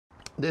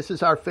This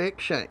is our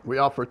fixed shank. We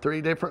offer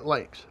 3 different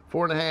lengths,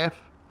 4.5,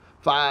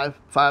 5,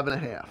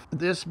 5.5.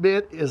 This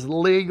bit is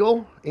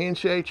legal,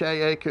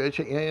 NCHA,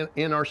 AQHA,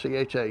 and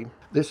NRCHA.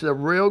 This is a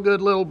real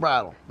good little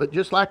bridle, but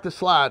just like the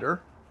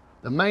slider,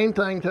 the main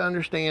thing to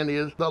understand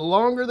is the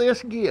longer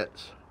this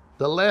gets,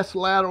 the less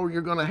lateral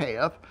you're gonna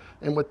have,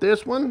 and with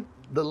this one,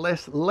 the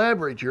less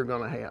leverage you're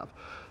gonna have.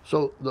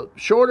 So the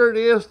shorter it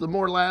is, the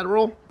more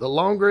lateral, the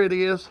longer it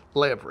is,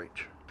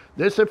 leverage.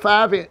 This is a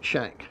 5-inch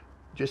shank,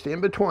 just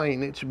in between.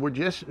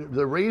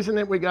 The reason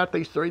that we got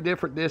these 3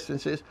 different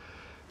distances,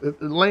 the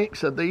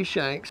lengths of these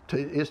shanks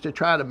is to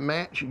try to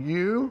match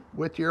you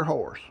with your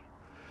horse.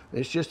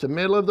 It's just the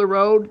middle of the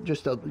road,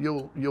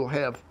 you'll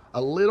have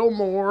a little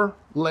more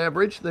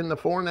leverage than the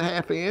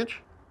 4.5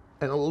 inch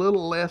and a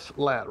little less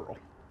lateral.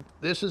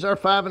 This is our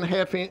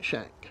 5.5 inch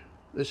shank.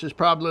 This is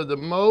probably the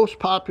most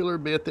popular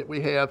bit that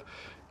we have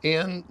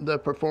in the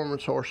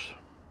performance horse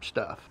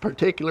stuff.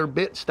 Particular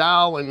bit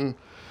style and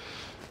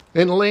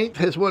length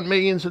has won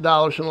millions of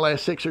dollars in the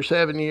last 6 or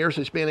 7 years.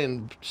 It's been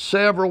in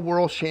several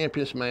World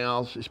Champions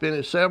mouths. It's been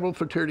in several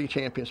Futurity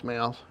Champions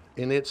mouths.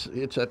 And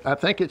I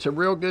think it's a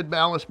real good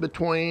balance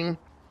between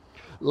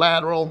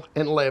lateral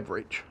and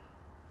leverage.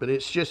 But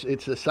it's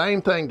the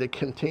same thing to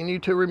continue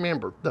to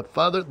remember.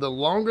 The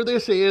longer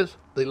this is,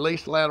 the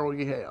least lateral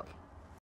you have.